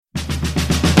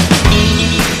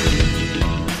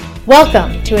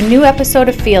Welcome to a new episode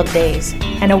of Field Days,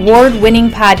 an award-winning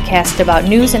podcast about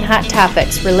news and hot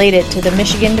topics related to the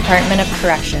Michigan Department of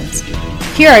Corrections.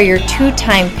 Here are your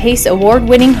two-time PACE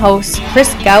award-winning hosts,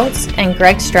 Chris Gautz and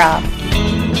Greg Straub.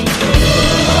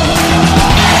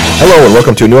 Hello and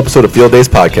welcome to a new episode of Field Days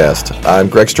podcast. I'm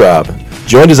Greg Straub,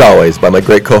 joined as always by my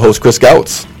great co-host Chris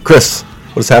Gautz. Chris,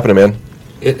 what is happening, man?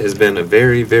 It has been a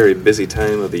very, very busy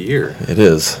time of the year. It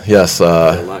is, yes.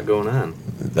 A lot going on.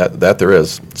 That there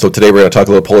is. So today we're going to talk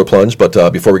a little polar plunge,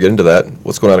 but before we get into that,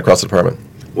 what's going on across the department?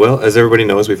 Well, as everybody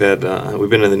knows, we've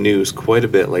been in the news quite a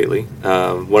bit lately.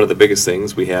 One of the biggest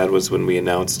things we had was when we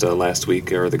announced last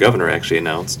week, or the governor actually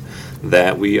announced,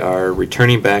 that we are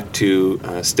returning back to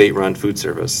state-run food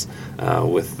service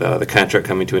with the contract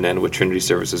coming to an end with Trinity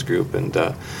Services Group. And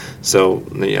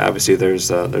obviously there's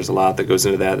a lot that goes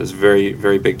into that. It's a very,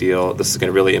 very big deal. This is going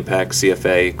to really impact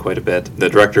CFA quite a bit. The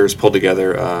directors pulled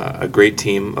together a great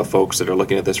team of folks that are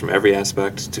looking at this from every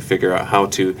aspect to figure out how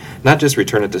to not just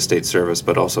return it to state service,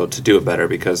 but also to do it better,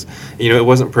 because it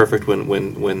wasn't perfect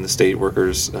when the state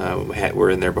workers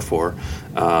were in there before.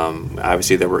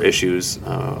 Obviously there were issues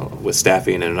with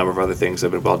staffing and a number of other things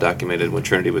that have been well documented when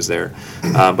Trinity was there.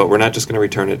 But we're not just going to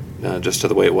return it just to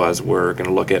the way it was. We're going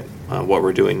to look at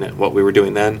what we were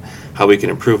doing then, how we can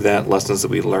improve that, lessons that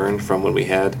we learned from when we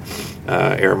had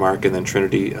Aramark and then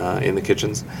Trinity in the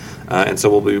kitchens. And so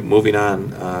we'll be moving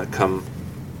on come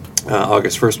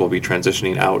August 1st. We'll be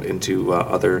transitioning out into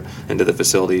the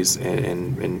facilities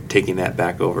and taking that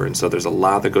back over. And so there's a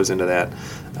lot that goes into that.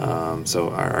 So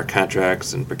our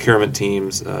contracts and procurement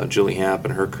teams, Julie Hamp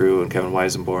and her crew, and Kevin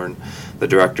Weisenborn, the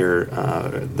director,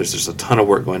 there's just a ton of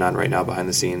work going on right now behind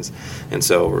the scenes. And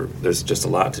so there's just a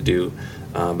lot to do.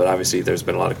 But obviously there's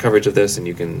been a lot of coverage of this, and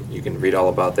you can read all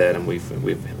about that, and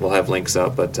we'll have links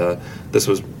up. But this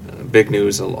was big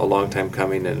news, a long time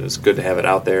coming, and it was good to have it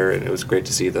out there, and it was great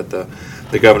to see that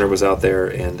the governor was out there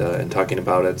and talking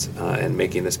about it and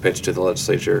making this pitch to the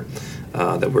legislature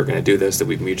that we're going to do this, that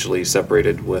we've mutually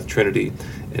separated with Trinity,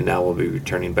 and now we'll be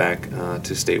returning back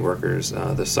to state workers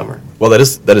this summer. Well, that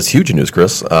is huge news,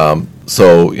 Chris.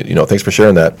 So thanks for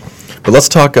sharing that. But let's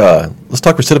talk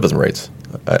recidivism rates.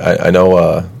 I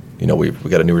know we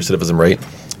got a new recidivism rate,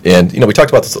 and we talked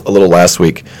about this a little last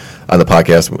week on the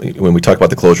podcast when we talked about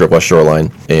the closure of West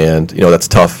Shoreline, and that's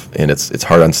tough and it's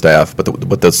hard on staff.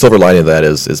 But the silver lining of that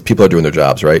is people are doing their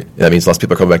jobs, right? And that means less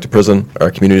people are coming back to prison.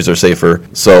 Our communities are safer.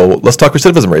 So let's talk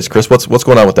recidivism rates, Chris. What's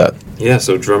going on with that? Yeah.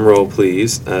 So drum roll,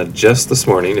 please. Just this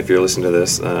morning, if you're listening to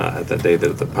this at that day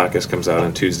that the podcast comes out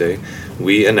on Tuesday,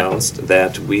 we announced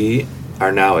that we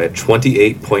are now at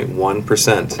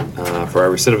 28.1% for our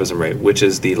recidivism rate, which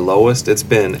is the lowest it's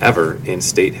been ever in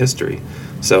state history.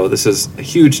 So this is a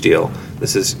huge deal.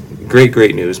 This is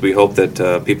great news. We hope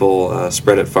that people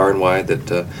spread it far and wide,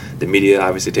 that the media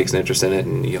obviously takes an interest in it,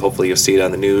 and hopefully you'll see it on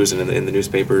the news and in the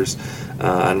newspapers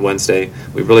on Wednesday.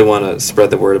 We really want to spread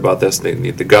the word about this.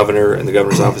 The governor and the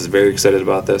governor's office is very excited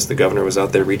about this. The governor was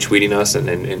out there retweeting us and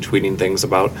tweeting things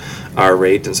about our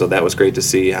rate, and so that was great to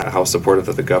see how supportive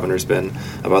that the governor's been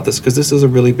about this, because this is a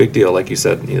really big deal. Like you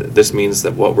said, this means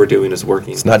that what we're doing is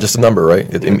working. It's not just a number, right?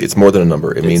 It's more than a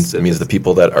number. It means the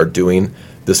people that are doing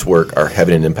this work are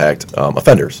having an impact,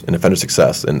 offenders and offender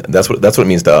success, and that's what it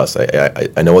means to us.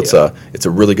 I know it's a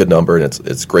really good number, and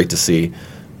it's great to see,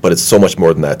 but it's so much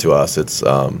more than that to us.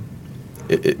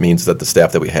 It means that the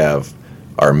staff that we have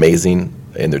are amazing,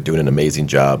 and they're doing an amazing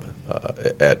job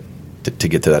to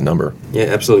get to that number. Yeah,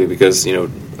 absolutely. Because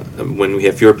when we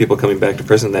have fewer people coming back to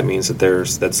prison, that means that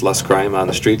that's less crime on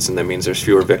the streets, and that means there's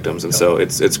fewer victims, and so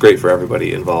it's great for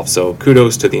everybody involved. So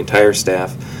kudos to the entire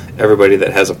staff, everybody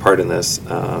that has a part in this.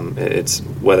 It's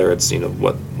whether it's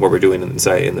what we're doing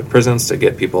inside in the prisons to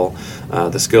get people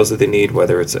the skills that they need,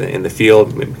 whether it's in the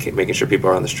field, making sure people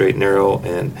are on the straight and narrow,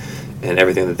 and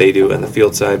everything that they do on the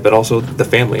field side, but also the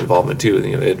family involvement too.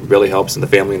 It really helps in the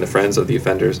family and the friends of the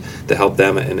offenders to help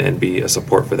them and be a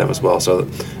support for them as well. So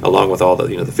along with all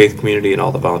the faith community and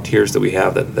all the volunteers that we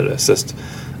have that assist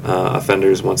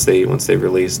offenders once they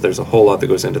release, there's a whole lot that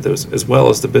goes into those, as well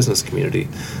as the business community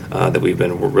that we've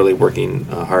been really working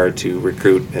hard to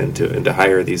recruit and to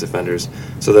hire these offenders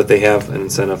so that they have an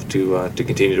incentive to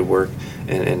continue to work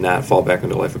and not fall back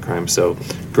into a life of crime. So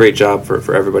great job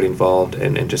for everybody involved,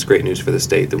 and just great news for the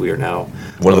state that we are now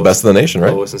one of the best in the nation,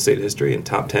 right? Lowest in state history and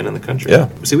top 10 in the country. Yeah.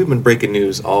 See, we've been breaking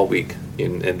news all week,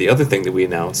 and the other thing that we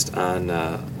announced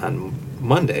on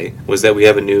Monday was that we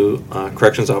have a new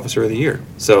Corrections Officer of the Year.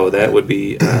 So that would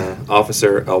be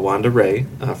Officer Elwanda Ray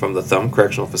from the Thumb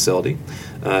Correctional Facility.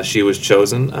 She was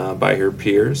chosen by her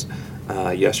peers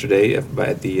yesterday at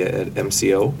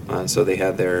MCO. So they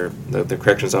had their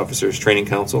Corrections Officers Training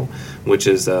Council, which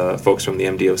is folks from the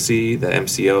MDOC, the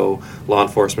MCO, law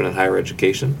enforcement, and higher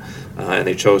education. And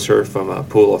they chose her from a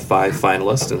pool of 5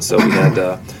 finalists. And so we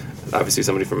had obviously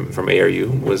somebody from ARU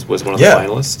was one of the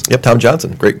finalists. Yep, Tom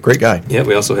Johnson, great guy. Yeah,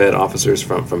 we also had officers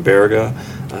from Baraga,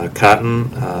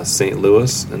 Cotton, St.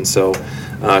 Louis, and so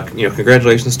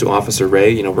congratulations to Officer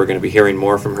Ray. We're going to be hearing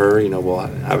more from her.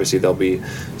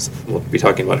 We'll be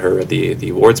talking about her at the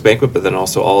awards banquet, but then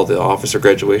also all the officer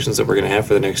graduations that we're going to have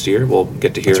for the next year. We'll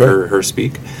get to hear her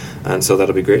speak, and so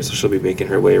that'll be great. So she'll be making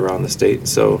her way around the state.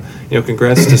 So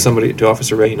congrats to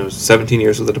Officer Ray. 17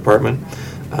 years with the department.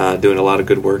 Doing a lot of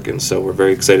good work, and so we're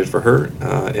very excited for her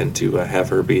and to have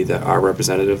her be our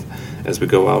representative as we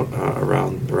go out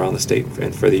around the state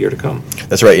and for the year to come.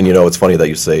 That's right, and it's funny that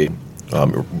you say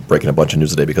breaking a bunch of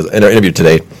news today, because in our interview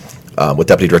today with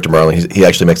Deputy Director Marlin, he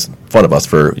actually makes fun of us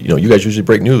for you guys usually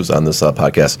break news on this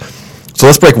podcast. So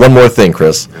let's break one more thing,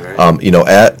 Chris.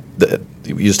 Right.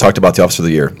 You just talked about the Officer of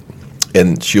the Year,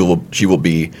 and she will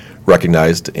be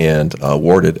recognized and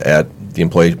awarded at the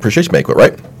Employee Appreciation Banquet,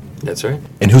 right? That's right.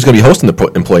 And who's going to be hosting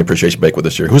the Employee Appreciation Banquet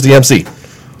this year? Who's the MC?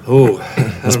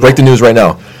 Let's break the news right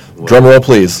now. What? Drum roll,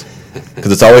 please,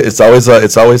 because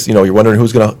it's always you're wondering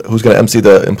who's gonna MC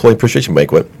the Employee Appreciation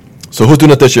Banquet. So who's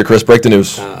doing it this year, Chris? Break the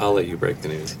news. I'll let you break the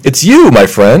news. It's you, my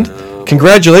friend.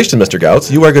 Congratulations, Mr. Gouts.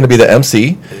 You are going to be the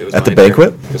MC at the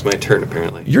banquet. It was my turn,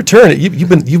 apparently. Your turn.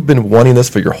 You've been wanting this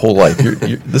for your whole life.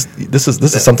 This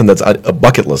is something that's a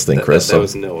bucket list thing, Chris. That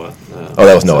was Noah.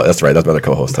 That was Noah. That's right. That's my other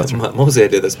co-host. That's right. Mostly I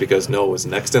did this because Noah was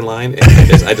next in line,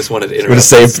 and I just wanted to interrupt.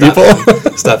 Save people.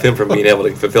 Stop him from being able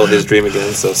to fulfill his dream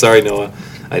again. So sorry, Noah.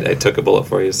 I took a bullet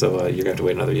for you, so you're going to have to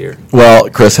wait another year. Well,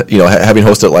 Chris, having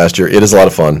hosted it last year, it is a lot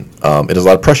of fun. It is a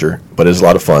lot of pressure, but it is a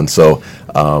lot of fun. So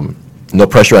no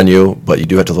pressure on you, but you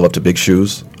do have to live up to big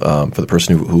shoes for the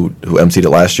person who emceed it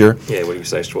last year. Yeah, what are you,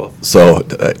 size 12? So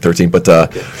 13, but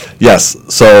yes.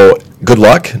 So good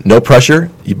luck. No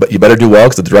pressure. You better do well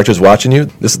because the director's watching you.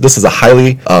 This is a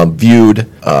highly viewed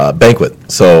banquet.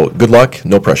 So good luck.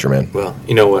 No pressure, man. Well,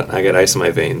 you know what? I got ice in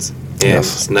my veins. And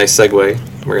it's a nice segue.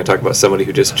 We're going to talk about somebody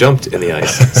who just jumped in the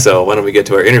ice. So why don't we get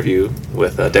to our interview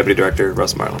with Deputy Director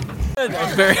Russ Marlin.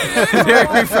 Very,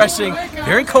 very refreshing.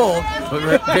 Very cold,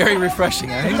 but very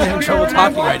refreshing. I think I'm having trouble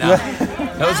talking right now.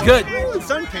 That was good. The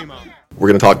sun came out. We're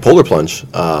going to talk polar plunge.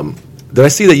 Did I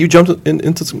see that you jumped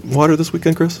into some water this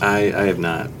weekend, Chris? I have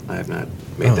not. I have not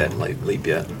made that leap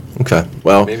yet. Okay.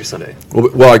 Well, maybe someday.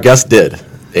 Well, our guest did,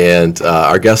 and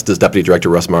our guest is Deputy Director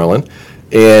Russ Marlin,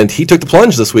 and he took the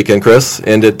plunge this weekend, Chris,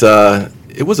 and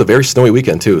it was a very snowy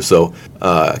weekend too. So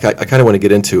I kind of want to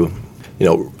get into,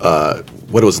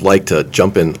 what it was like to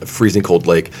jump in a freezing cold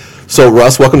lake. So,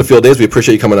 Russ, welcome to Field Days. We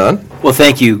appreciate you coming on. Well,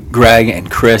 thank you, Greg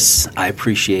and Chris. I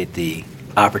appreciate the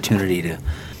opportunity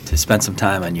to spend some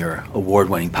time on your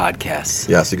award-winning podcast.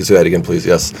 Yes, you can say that again, please.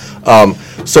 Yes.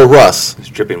 So, Russ. It's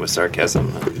dripping with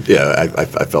sarcasm. Yeah, I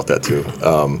felt that too.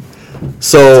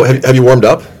 So, have you warmed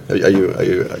up?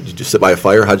 Did you sit by a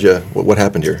fire? What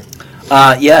happened here?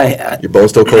 Yeah. Your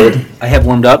bones still cold? I have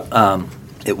warmed up.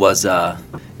 It was a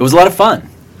lot of fun.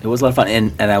 It was a lot of fun,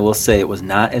 and I will say it was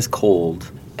not as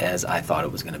cold as I thought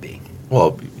it was going to be.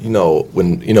 Well,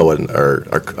 when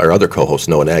our other co-host,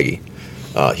 Noah Nagy,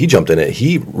 he jumped in it,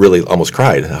 he really almost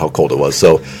cried how cold it was.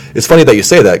 So it's funny that you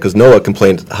say that because Noah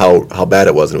complained how bad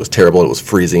it was, and it was terrible, and it was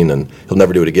freezing, and he'll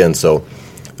never do it again. So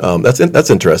that's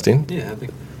interesting. Yeah, I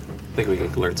think we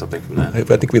can learn something from that.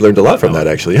 I think we learned a lot from that,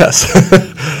 actually, yes.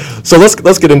 So let's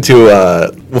get into,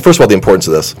 first of all, the importance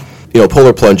of this.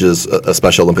 Polar Plunge is a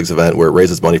Special Olympics event where it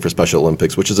raises money for Special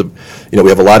Olympics, which is we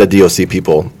have a lot of DOC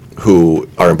people who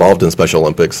are involved in Special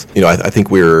Olympics. I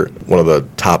think we're one of the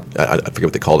top, I forget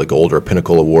what they call it, a gold or a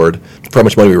pinnacle award for how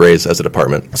much money we raise as a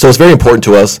department. So it's very important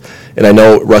to us, and I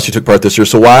know, Russ, you took part this year.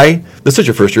 So this is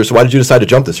your first year, so why did you decide to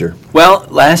jump this year? Well,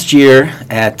 last year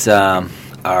at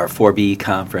our 4B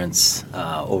conference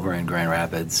over in Grand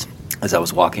Rapids, as I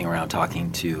was walking around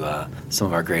talking to some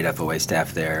of our great FOA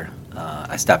staff there,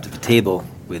 I stopped at the table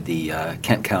with the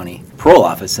Kent County Parole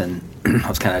Office, and I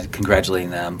was kind of congratulating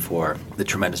them for the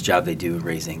tremendous job they do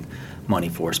raising money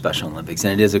for Special Olympics.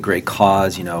 And it is a great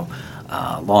cause.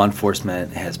 Law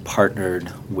enforcement has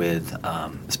partnered with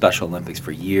Special Olympics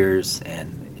for years,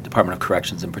 and Department of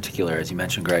Corrections in particular, as you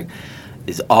mentioned, Greg,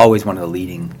 is always one of the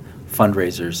leading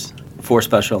fundraisers for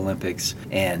Special Olympics.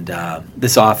 And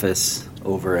this office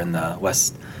over in the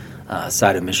west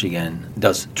side of Michigan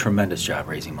does a tremendous job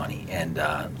raising money. And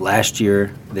last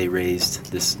year they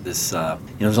raised this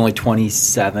there's only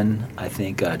 27, I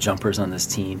think, jumpers on this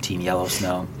team, Team Yellow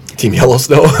Snow. Team Yellow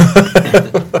Snow?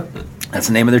 That's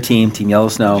the name of their team, Team Yellow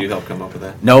Snow. Did you help come up with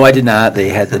that? No, I did not. They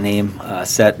had the name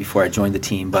set before I joined the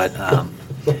team, but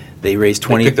they raised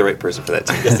I picked the right person for that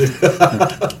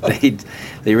team.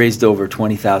 they raised over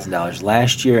 $20,000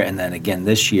 last year, and then again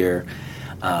this year.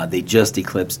 They just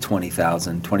eclipsed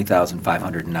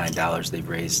 $20,509 they've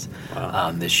raised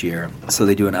this year. So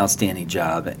they do an outstanding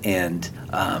job. And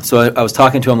so I was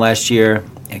talking to them last year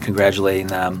and congratulating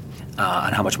them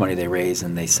on how much money they raised,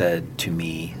 and they said to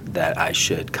me that I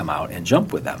should come out and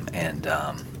jump with them and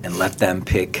let them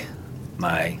pick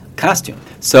my costume.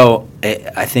 So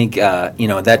I think, at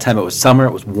that time it was summer,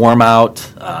 it was warm out,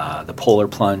 the polar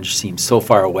plunge seemed so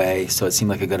far away, so it seemed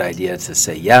like a good idea to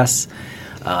say yes.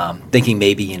 Thinking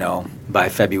maybe, by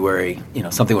February,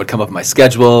 something would come up in my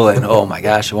schedule and, oh my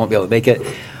gosh, I won't be able to make it.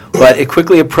 But it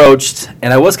quickly approached,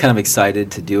 and I was kind of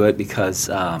excited to do it because,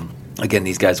 again,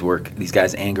 these guys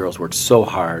and girls work so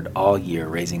hard all year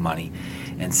raising money.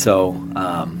 And so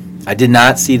I did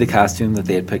not see the costume that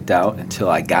they had picked out until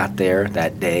I got there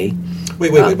that day.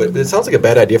 Wait, but it sounds like a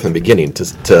bad idea from the beginning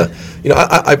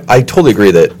I totally agree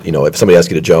that, if somebody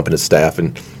asks you to jump and it's staff,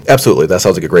 and absolutely, that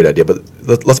sounds like a great idea, but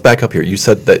let's back up here. You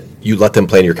said that you let them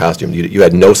play in your costume. You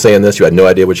had no say in this? You had no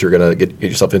idea what you were going to get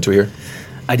yourself into here?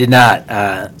 I did not.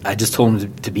 I just told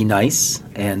them to be nice,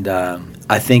 and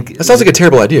I think... That sounds like a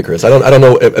terrible idea, Chris. I don't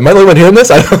know. Am I the only one hearing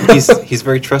this? He's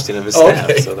very trusting of his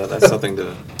staff, so that's something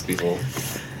to behold.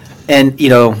 And,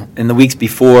 in the weeks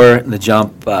before the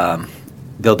jump...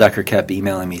 Bill Decker kept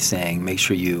emailing me saying, make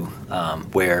sure you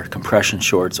wear compression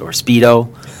shorts or Speedo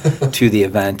to the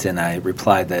event, and I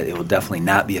replied that it will definitely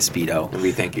not be a Speedo. And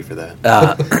we thank you for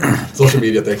that. Social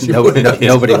media thanks you.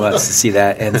 Nobody wants to see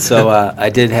that. And so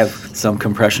I did have some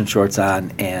compression shorts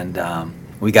on, and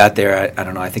we got there. I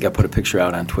don't know, I think I put a picture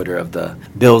out on Twitter of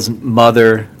Bill's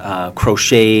mother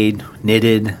crocheted,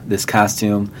 knitted this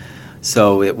costume.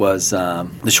 So it was,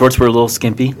 the shorts were a little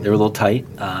skimpy. They were a little tight.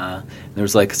 There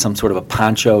was like some sort of a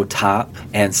poncho top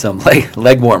and some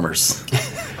leg warmers.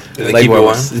 Did they keep you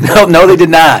warm? No, they did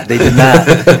not. They did not.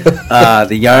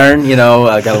 The yarn,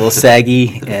 got a little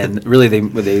saggy, and really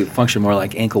they function more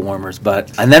like ankle warmers.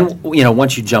 And then,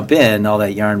 once you jump in, all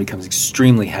that yarn becomes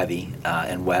extremely heavy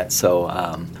and wet. So,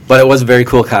 but it was a very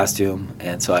cool costume,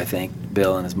 and so I thank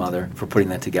Bill and his mother for putting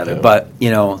that together. Yeah. But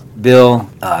Bill,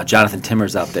 Jonathan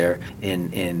Timmers out there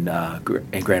in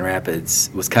Grand Rapids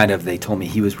was they told me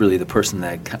he was really the person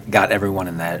that got everyone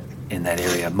in that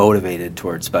area motivated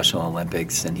towards Special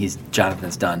Olympics, and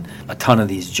Jonathan's done a ton of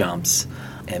these jumps,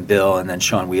 and Bill and then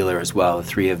Sean Wheeler as well. The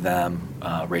three of them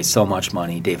raised so much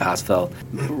money. Dave Hosfeld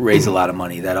raised a lot of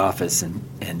money. That office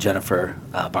and Jennifer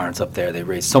Barnes up there, they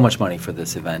raised so much money for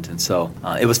this event, and so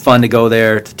it was fun to go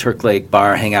there to Turk Lake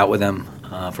Bar, hang out with them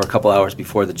for a couple hours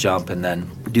before the jump, and then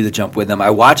do the jump with them. I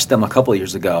watched them a couple of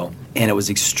years ago, and it was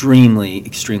extremely,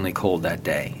 extremely cold that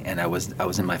day, and I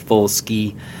was in my full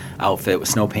ski outfit with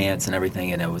snow pants and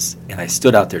everything, and I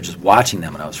stood out there just watching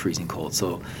them, and I was freezing cold.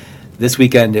 So this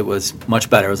weekend it was much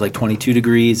better. It was like 22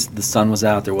 degrees. The sun was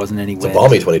out. There wasn't any wind. It's a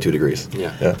balmy 22 degrees.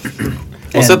 Yeah.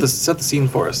 Well, set the scene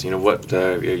for us. What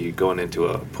are you going into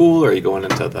a pool? Or are you going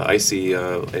into the icy?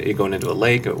 Are you going into a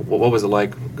lake? What was it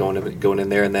like going in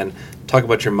there? And then talk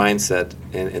about your mindset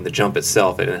in the jump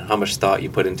itself, and how much thought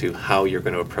you put into how you're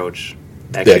going to approach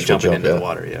actually jumping into the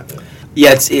water. Yeah.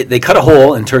 They cut a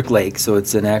hole in Turk Lake, so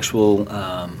it's an actual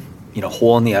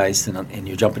hole in the ice, and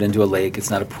you're jumping into a lake.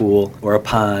 It's not a pool or a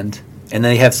pond. And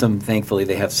they have thankfully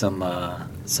they have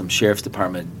some Sheriff's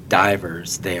Department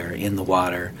divers there in the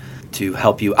water to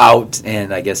help you out,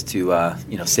 and I guess to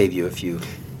save you if you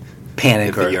panic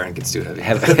if or the urine gets too heavy.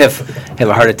 have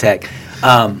a heart attack.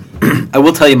 I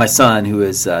will tell you, my son, who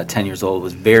is 10 years old,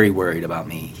 was very worried about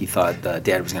me. He thought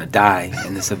Dad was going to die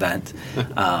in this event.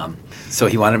 So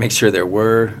he wanted to make sure there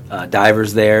were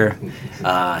divers there.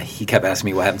 He kept asking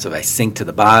me what happens if I sink to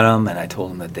the bottom, and I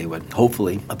told him that they would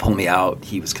hopefully pull me out.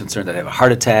 He was concerned that I'd have a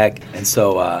heart attack, and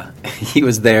so he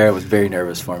was there. Was very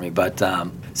nervous for me. But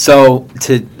so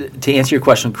to answer your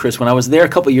question, Chris, when I was there a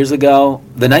couple years ago,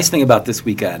 the nice thing about this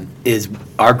weekend is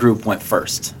our group went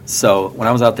first. So when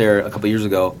I was out there a couple years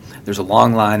ago, there's a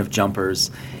long line of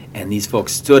jumpers, and these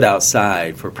folks stood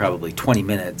outside for probably 20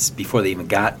 minutes before they even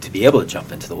got to be able to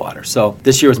jump into the water. So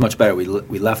this year was much better. We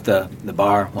left the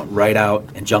bar, went right out,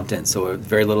 and jumped in. So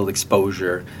very little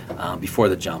exposure before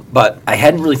the jump. But I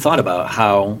hadn't really thought about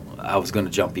how I was going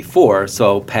to jump before.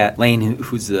 So Pat Lane,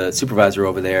 who's the supervisor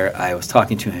over there, I was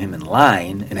talking to him in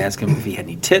line and asking him if he had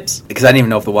any tips, because I didn't even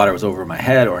know if the water was over my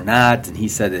head or not, and he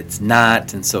said it's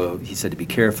not, and so he said to be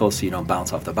careful so you don't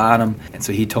bounce off the bottom. And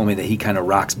so he told me that he kind of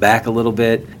rocks back a little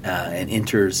bit and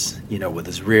enters, with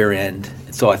his rear end.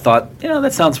 And so I thought,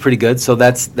 that sounds pretty good. So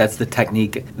that's the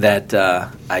technique that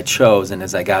I chose, and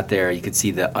as I got there, you could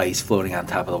see the ice floating on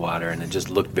top of the water, and it just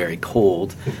looked very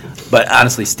cold. But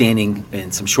honestly, standing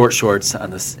in some short shorts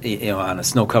on this, on a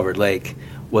snow-covered lake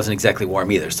wasn't exactly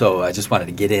warm either. So I just wanted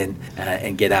to get in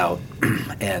and get out,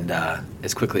 and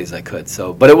as quickly as I could.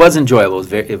 So, but it was enjoyable.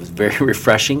 It was very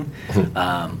refreshing,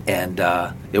 and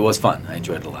it was fun. I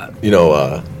enjoyed it a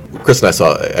lot. Chris and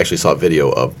I actually saw a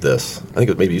video of this. I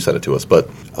think maybe you sent it to us, but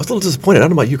I was a little disappointed. I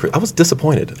don't know about you, Chris. I was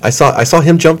disappointed. I saw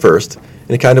him jump first,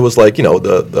 and it kind of was like,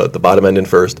 the bottom end in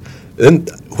first. And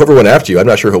then whoever went after you, I'm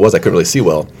not sure who it was. I couldn't really see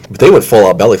well, but they went full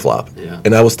out belly flop. Yeah.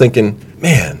 And I was thinking,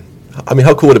 man, I mean,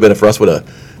 how cool would it have been if Russ would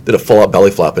have did a full out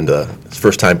belly flop into his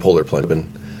first time polar plunge? It would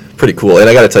have been pretty cool. And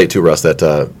I got to tell you too, Russ,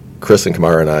 that Chris and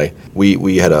Kamara and I,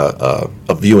 we had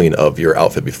a viewing of your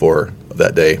outfit before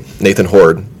that day. Nathan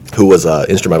Horde, who was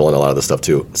instrumental in a lot of this stuff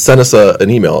too, sent us an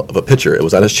email of a picture. It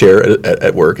was on his chair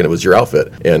at work, and it was your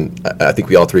outfit. And I think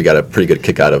we all three got a pretty good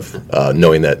kick out of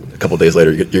knowing that a couple days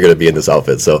later you're going to be in this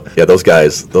outfit. So yeah, those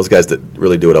guys that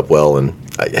really do it up well. And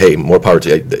hey, more power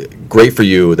to you. Great for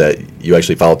you that you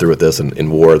actually followed through with this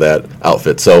and wore that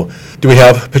outfit. So do we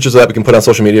have pictures of that we can put on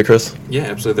social media, Chris? Yeah,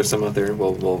 absolutely. There's some out there.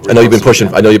 We'll I know you've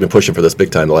been pushing for this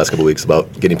big time the last couple of weeks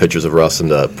about getting pictures of Russ and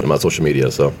put them on social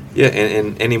media. So yeah,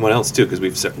 and anyone else too, because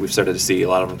we've started to see a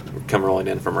lot of them come rolling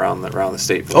in from around the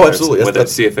state. Absolutely. Whether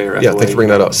it's CFA or FOA. Yeah, thanks for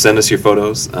bringing that up. Send us your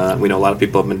photos. We know a lot of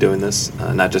people have been doing this,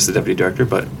 not just the deputy director,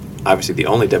 but obviously the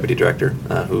only deputy director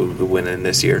who went in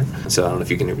this year. So I don't know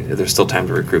if you can. There's still time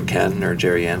to recruit Ken or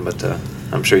Jerry Ann, but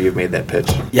I'm sure you've made that pitch.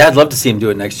 Yeah, I'd love to see him do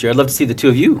it next year. I'd love to see the two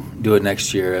of you do it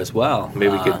next year as well.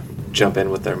 Maybe we could jump in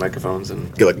with our microphones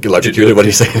and get electrocuted. What are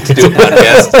you saying? Do a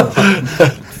podcast.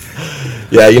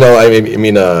 Yeah, I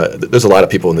mean, there's a lot of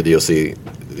people in the DOC,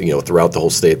 throughout the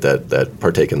whole state that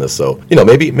partake in this. So,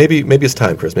 maybe it's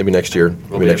time, Chris. Maybe next year.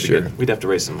 We'd have to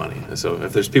raise some money. So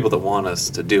if there's people that want us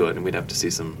to do it, and we'd have to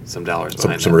see some dollars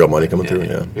behind some real money coming through.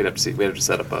 Yeah, we'd have to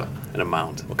set up an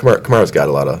amount. Well, Kamara's got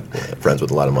a lot of friends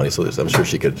with a lot of money, so I'm sure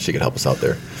she could help us out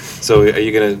there. So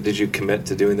did you commit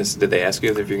to doing this? Did they ask you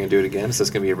if you're gonna do it again? Is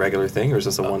this gonna be a regular thing, or is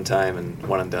this a one time and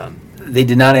one and done? They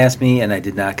did not ask me, and I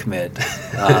did not commit.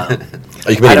 Are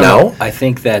you committing now? Know. I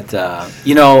think that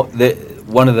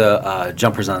one of the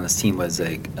jumpers on this team was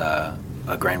a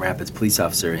Grand Rapids police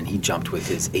officer, and he jumped with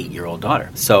his 8-year-old daughter.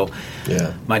 So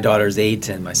yeah. My daughter's 8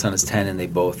 and my son is 10, and they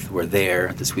both were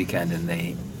there this weekend, and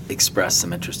they expressed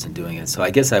some interest in doing it. So I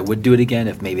guess I would do it again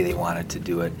if maybe they wanted to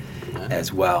do it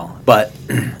as well. But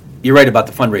you're right about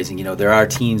the fundraising. There are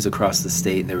teams across the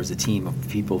state. There was a team of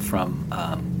people from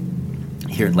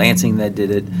here in Lansing that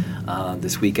did it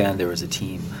this weekend. There was a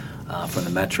team from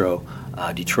the Metro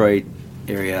Detroit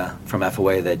area from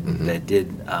FOA that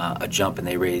did a jump, and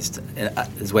they raised,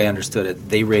 as the way I understood it,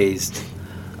 they raised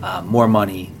more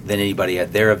money than anybody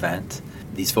at their event.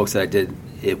 These folks that I did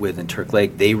it with in Turk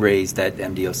Lake, they raised, that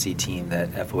MDOC team,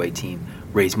 that FOA team,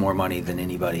 raised more money than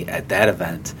anybody at that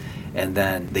event. And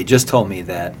then they just told me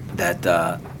that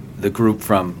the group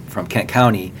from Kent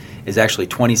County is actually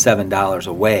 $27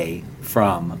 away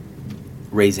from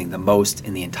raising the most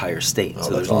in the entire state.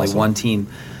 So there's only one team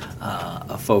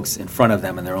of folks in front of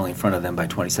them, and they're only in front of them by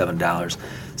 $27.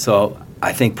 So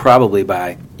I think probably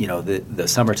by the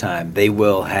summertime they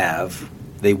will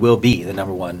be the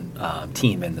number one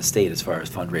team in the state as far as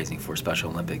fundraising for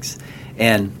Special Olympics.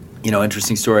 And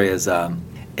interesting story is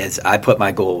as I put,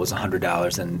 my goal was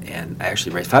 $100, and I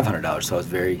actually raised $500. So I was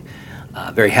very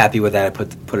very happy with that. I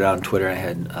put it out on Twitter. I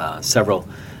had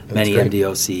many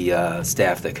MDOC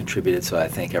staff that contributed, so I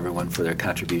thank everyone for their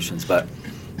contributions. But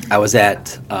I was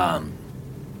at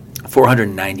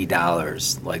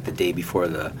 $490 like the day before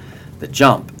the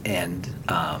jump, and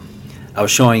I was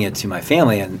showing it to my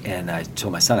family, and I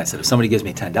told my son, I said, if somebody gives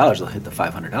me $10, I'll hit the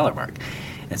 $500 mark.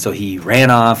 And so he ran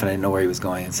off, and I didn't know where he was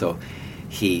going, and so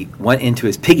he went into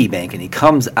his piggy bank, and he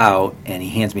comes out, and he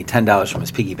hands me $10 from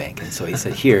his piggy bank. And so he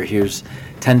said, here's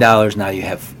 $10, now you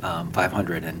have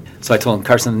 $500. And so I told him,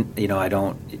 Carson, you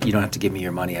don't have to give me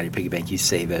your money out of your piggy bank, you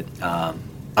save it.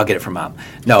 I'll get it from Mom.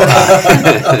 No,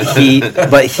 he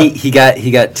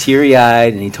got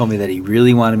teary-eyed, and he told me that he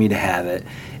really wanted me to have it,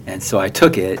 and so I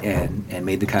took it and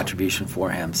made the contribution for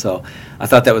him. So I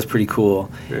thought that was pretty cool.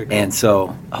 Very cool. And so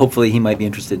hopefully he might be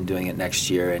interested in doing it next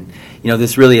year. And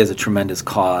this really is a tremendous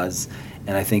cause,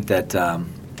 and I think that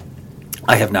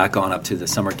I have not gone up to the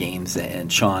summer games,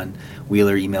 and Sean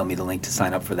Wheeler emailed me the link to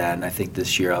sign up for that, and I think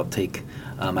this year I'll take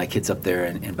my kids up there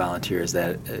and volunteer as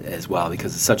that as well,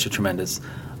 because it's such a tremendous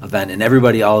event. And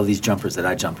everybody, all of these jumpers that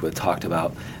I jumped with, talked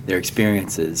about their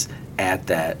experiences at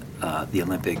that the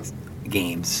Olympic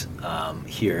Games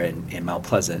here in Mount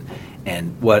Pleasant,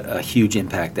 and what a huge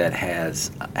impact that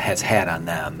has had on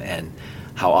them, and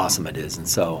how awesome it is. And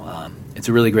so it's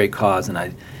a really great cause, and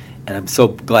I'm so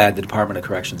glad the Department of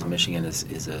Corrections in Michigan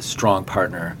is a strong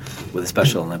partner with the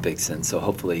Special Olympics, and so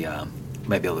hopefully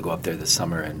might be able to go up there this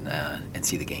summer and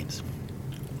see the games.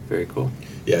 Very cool.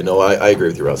 Yeah, no, I agree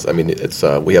with you, Russ. I mean, it's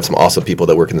we have some awesome people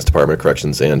that work in this Department of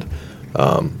Corrections, and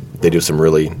they do some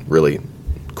really, really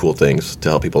cool things to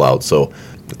help people out. So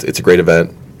it's a great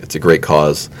event. It's a great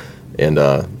cause, and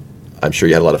I'm sure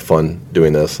you had a lot of fun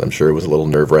doing this. I'm sure it was a little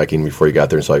nerve-wracking before you got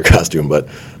there and saw your costume, but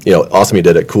awesome you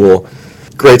did it. Cool.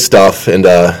 Great stuff, and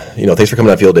thanks for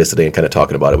coming on Field Days today and kind of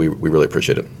talking about it. We really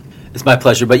appreciate it. It's my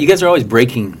pleasure, but you guys are always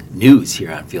breaking news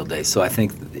here on Field Days, so I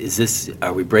think,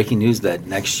 are we breaking news that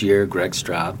next year Greg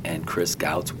Straub and Chris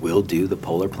Gouts will do the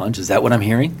polar plunge? Is that what I'm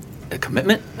hearing? A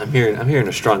commitment? I'm hearing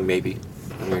a strong maybe.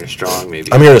 I'm hearing a strong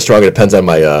maybe. I'm hearing a strong. It depends on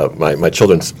my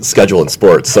children's schedule in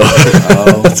sports. So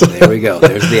there we go.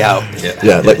 There's the out.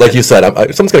 Yeah, like you said,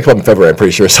 something's going to come up in February. I'm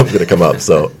pretty sure something's going to come up.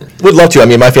 So would love to. I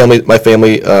mean, my family,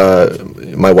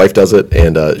 my wife does it,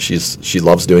 and she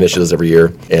loves doing it. She does it every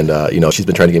year, and she's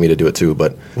been trying to get me to do it too.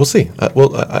 But we'll see.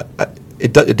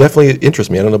 It definitely interests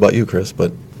me. I don't know about you, Chris,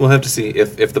 but we'll have to see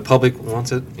if the public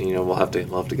wants it. We'll have to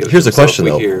get it. Here's the question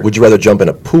though: would you rather jump in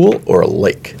a pool or a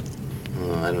lake?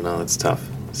 I don't know. That's tough.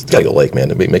 Gotta go lake,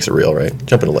 man. It makes it real, right?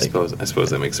 Jump in a lake. I suppose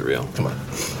that makes it real. Come on.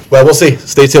 Well, we'll see.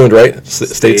 Stay tuned, right?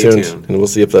 Stay tuned, and we'll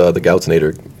see if the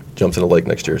Goutsinator jumps in a lake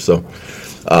next year. So,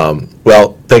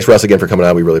 thanks, Russ, again for coming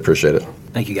on. We really appreciate it.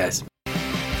 Thank you, guys.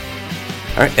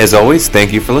 All right. As always,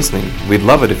 thank you for listening. We'd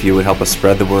love it if you would help us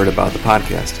spread the word about the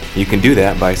podcast. You can do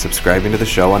that by subscribing to the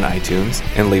show on iTunes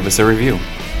and leave us a review.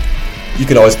 You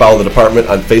can always follow the department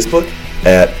on Facebook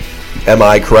at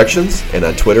MI Corrections and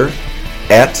on Twitter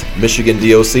at Michigan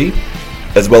DOC,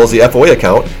 as well as the FOA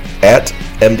account at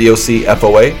MDOC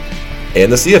FOA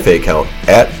and the CFA account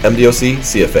at MDOC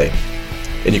CFA.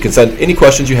 And you can send any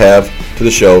questions you have to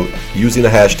the show using the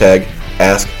hashtag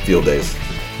AskFieldDays.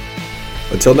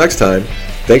 Until next time,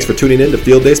 thanks for tuning in to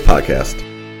Field Days Podcast.